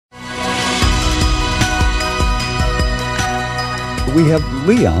we have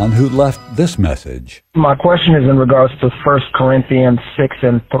Leon who left this message. My question is in regards to 1 Corinthians 6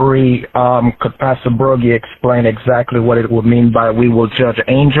 and 3. Could Pastor Broggi explain exactly what it would mean by we will judge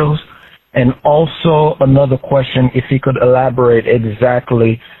angels? And also another question, if he could elaborate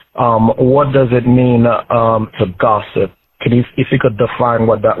exactly what does it mean to gossip? If he could define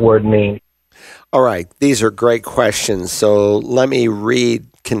what that word means. All right, these are great questions. So let me read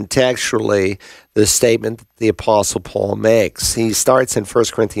contextually the statement that the Apostle Paul makes. He starts in 1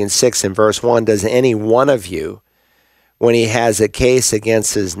 Corinthians 6 and verse 1, does any one of you, when he has a case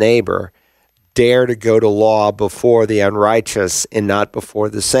against his neighbor, dare to go to law before the unrighteous and not before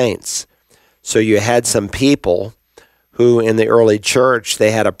the saints? So you had some people who in the early church,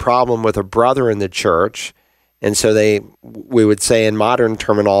 they had a problem with a brother in the church, and so we would say in modern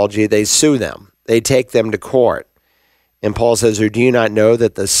terminology, they sue them. They take them to court. And Paul says, or do you not know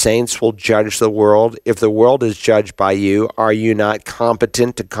that the saints will judge the world? If the world is judged by you, are you not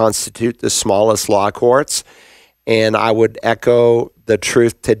competent to constitute the smallest law courts? And I would echo the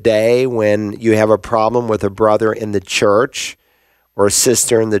truth today when you have a problem with a brother in the church or a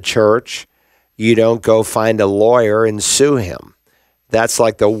sister in the church, you don't go find a lawyer and sue him. That's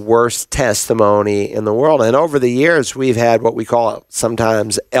like the worst testimony in the world. And over the years, we've had what we call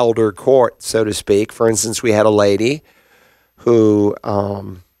sometimes elder court, so to speak. For instance, we had a lady who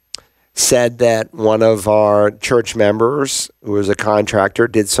said that one of our church members, who was a contractor,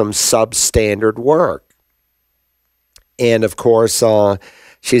 did some substandard work. And of course,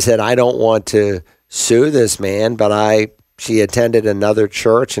 she said, I don't want to sue this man, but she attended another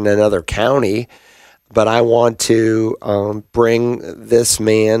church in another county, but I want to bring this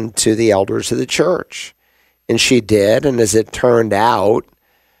man to the elders of the church. And she did, and as it turned out,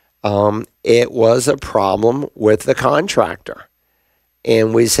 it was a problem with the contractor.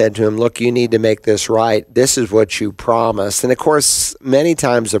 And we said to him, look, you need to make this right. This is what you promised. And of course, many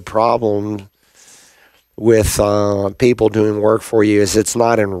times the problem with people doing work for you is it's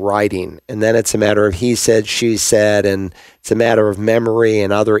not in writing. And then it's a matter of he said, she said, and it's a matter of memory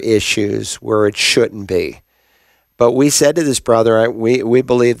and other issues where it shouldn't be. But we said to this brother, we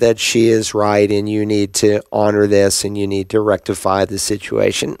believe that she is right and you need to honor this and you need to rectify the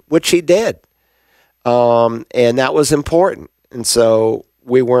situation, which he did. And that was important. And so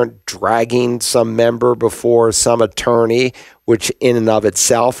we weren't dragging some member before some attorney, which in and of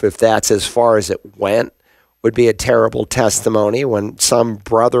itself, if that's as far as it went, would be a terrible testimony. When some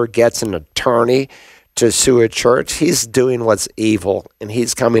brother gets an attorney to sue a church, he's doing what's evil, and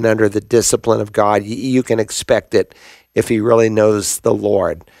he's coming under the discipline of God. You can expect it if he really knows the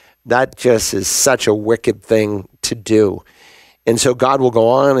Lord. That just is such a wicked thing to do. And so God will go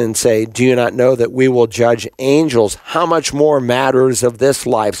on and say, do you not know that we will judge angels? How much more matters of this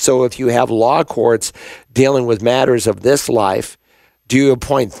life? So if you have law courts dealing with matters of this life, do you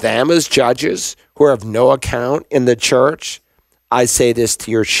appoint them as judges who are of no account in the church? I say this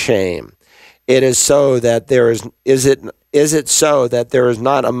to your shame. It is so that is it so that there is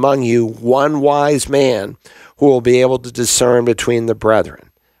not among you one wise man who will be able to discern between the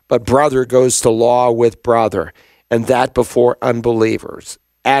brethren? But brother goes to law with brother, and that before unbelievers.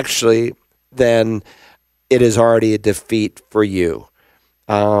 Actually, then it is already a defeat for you.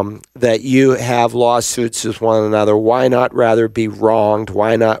 That you have lawsuits with one another. Why not rather be wronged?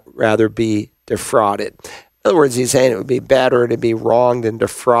 Why not rather be defrauded? In other words, he's saying it would be better to be wronged and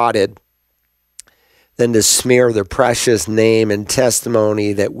defrauded than to smear the precious name and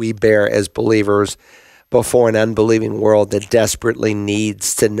testimony that we bear as believers before an unbelieving world that desperately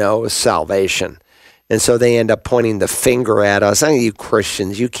needs to know salvation. And so they end up pointing the finger at us. I mean, you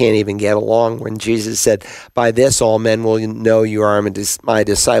Christians, you can't even get along when Jesus said, by this all men will know you are my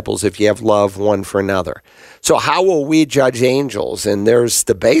disciples if you have love one for another. So how will we judge angels? And there's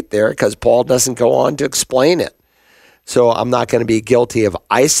debate there because Paul doesn't go on to explain it. So I'm not going to be guilty of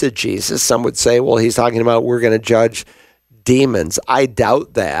eisegesis. Some would say, well, he's talking about we're going to judge demons. I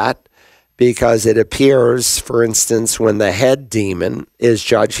doubt that. Because it appears, for instance, when the head demon is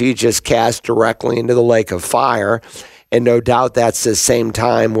judged, he's just cast directly into the lake of fire. And no doubt that's the same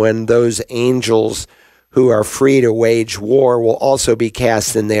time when those angels who are free to wage war will also be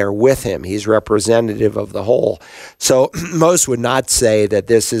cast in there with him. He's representative of the whole. So most would not say that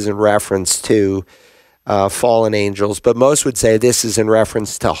this is in reference to fallen angels, but most would say this is in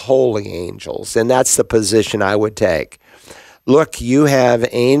reference to holy angels. And that's the position I would take. Look, you have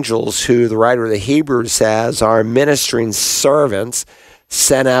angels who the writer of the Hebrews says are ministering servants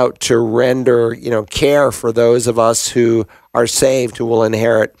sent out to render, care for those of us who are saved, who will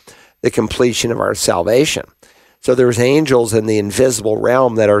inherit the completion of our salvation. So there's angels in the invisible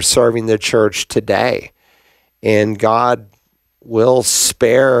realm that are serving the church today. And God will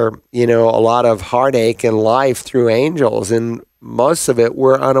spare, a lot of heartache in life through angels, and most of it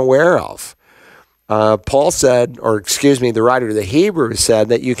we're unaware of. Paul said, the writer of the Hebrews said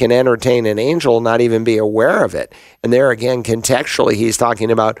that you can entertain an angel and not even be aware of it. And there again, contextually, he's talking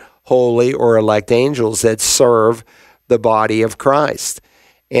about holy or elect angels that serve the body of Christ.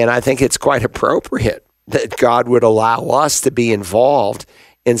 And I think it's quite appropriate that God would allow us to be involved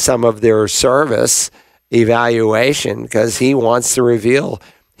in some of their service evaluation, because he wants to reveal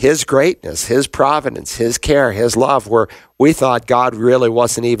his greatness, his providence, his care, his love, where we thought God really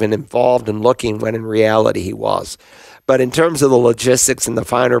wasn't even involved in looking, when in reality he was. But in terms of the logistics and the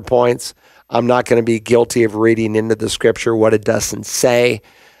finer points, I'm not going to be guilty of reading into the scripture what it doesn't say.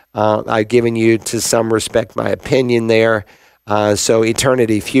 I've given you, to some respect, my opinion there. So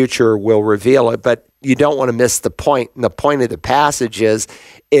eternity future will reveal it. But you don't want to miss the point. And the point of the passage is,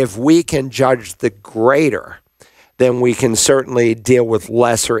 if we can judge the greater, then we can certainly deal with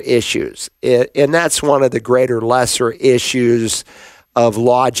lesser issues. And that's one of the greater lesser issues of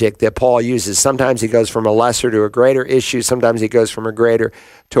logic that Paul uses. Sometimes he goes from a lesser to a greater issue. Sometimes he goes from a greater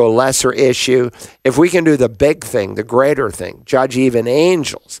to a lesser issue. If we can do the big thing, the greater thing, judge even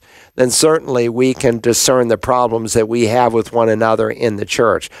angels, then certainly we can discern the problems that we have with one another in the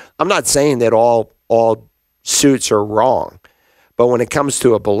church. I'm not saying that all suits are wrong, but when it comes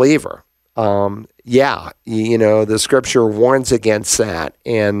to a believer, the scripture warns against that,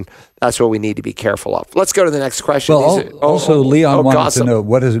 and that's what we need to be careful of. Let's go to the next question. Well, Leon wanted gossip. to know,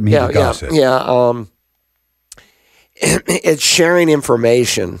 what does it mean to gossip? It's sharing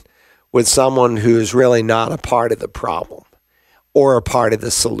information with someone who's really not a part of the problem or a part of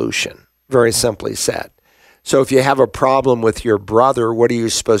the solution, very simply said. So if you have a problem with your brother, what are you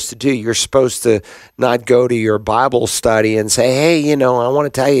supposed to do? You're supposed to not go to your Bible study and say, hey, I want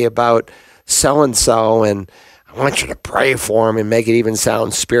to tell you about so-and-so, and I want you to pray for him, and make it even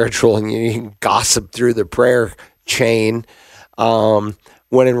sound spiritual, and you can gossip through the prayer chain.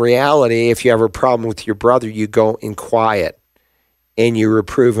 When in reality, if you have a problem with your brother, you go in quiet and you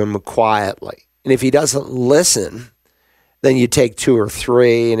reprove him quietly. And if he doesn't listen, then you take 2 or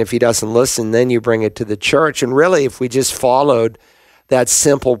 3. And if he doesn't listen, then you bring it to the church. And really, if we just followed that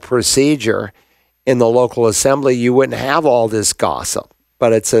simple procedure in the local assembly, you wouldn't have all this gossip.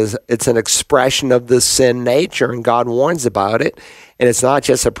 But it's an expression of the sin nature, and God warns about it. And it's not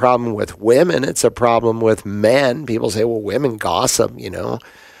just a problem with women, it's a problem with men. People say, well, women gossip, Men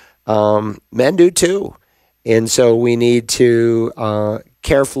do too. And so we need to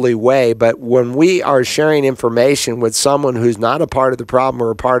carefully weigh. But when we are sharing information with someone who's not a part of the problem or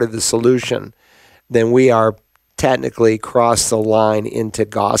a part of the solution, then we are technically crossed the line into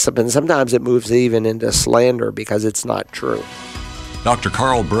gossip. And sometimes it moves even into slander because it's not true. Dr.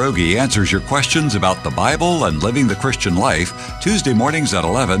 Carl Broggi answers your questions about the Bible and living the Christian life Tuesday mornings at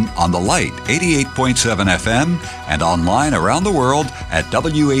 11 on The Light 88.7 FM and online around the world at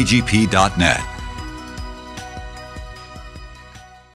wagp.net.